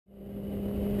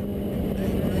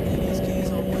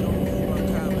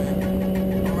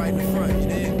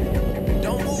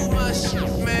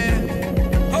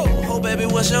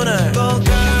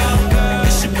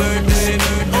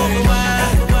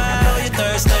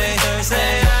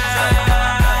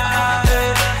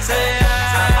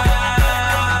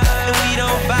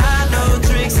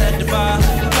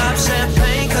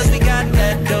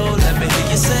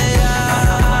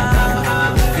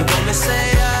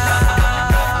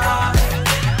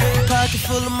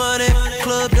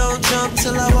club, don't jump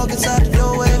till I walk inside the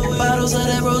doorway. Bottles of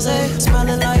that rosé,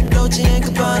 smelling like Dolce and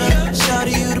Gabbana.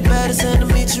 Shawty, you the baddest, and to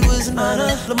meet you is an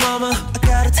honor. La mama, I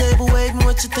got a table waiting,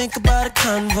 what you think about a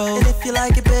convo? And if you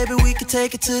like it, baby, we can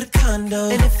take it to the condo.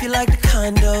 And if you like the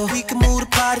condo, we can move the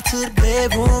party to the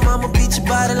bedroom. I'ma beat your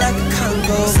body like a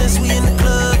Congo. Since we in the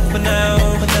club, for now,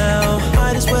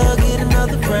 might as well get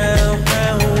another round.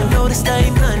 I know this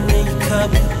ain't nothing in your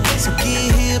cup, so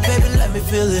get here, baby, let me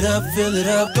fill it up, fill it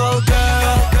up. Go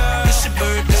girl, it's your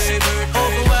birthday,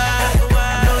 over wide,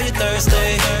 I know you're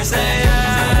thirsty. Say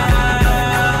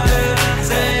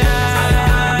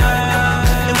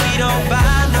and we don't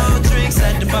buy no drinks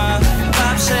at the bar.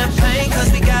 Pop champagne, cause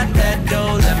we got that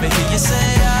dough. Let me hear you say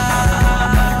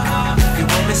you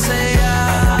want me say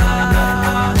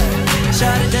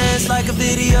Shawty dance like a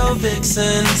video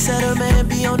vixen. Said her man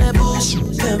be on that bullshit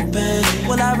pimpin'.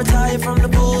 Will I retire from the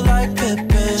bull like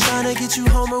Pippin? Tryna get you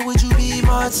home or would you be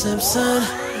Marge Simpson?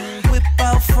 Whip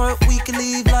out front, we can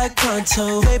leave like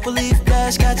pronto. Maple leaf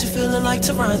dash got you feeling like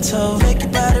Toronto. Make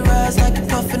your body rise like you're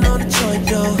puffin' on a joint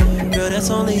though. Girl, that's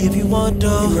only if you want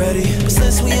though. You ready? But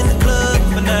since we in the club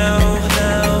for now,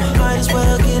 might as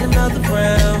well get another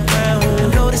round. I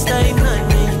know this ain't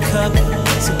nothing in your cup,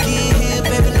 so get here,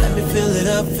 baby, let me fill it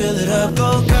up, fill it up.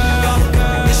 Go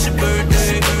girl, it's your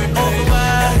birthday, over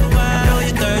wide, I know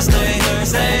you're thirsty.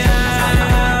 Say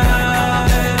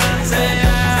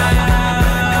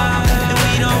and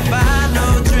we don't buy no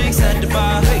drinks at the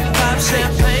bar. Pop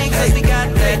champagne, cause we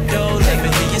got that dough. Let me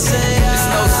hear you say it's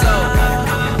no so.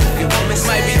 You want me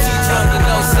might be too drunk to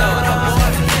know so.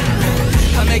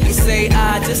 I make you say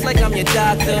just like I'm your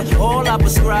doctor. All I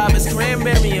prescribe is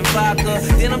cranberry and vodka.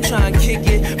 Then I'm trying to kick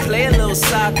it, play a little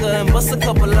soccer, and bust a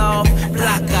couple off.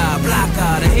 Block out,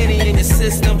 the Henny in your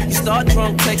system. You start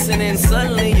drunk texting and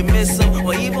suddenly you miss them,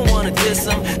 or even wanna diss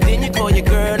them. Then you call your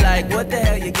girl like, what the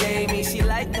hell you gave me? She like,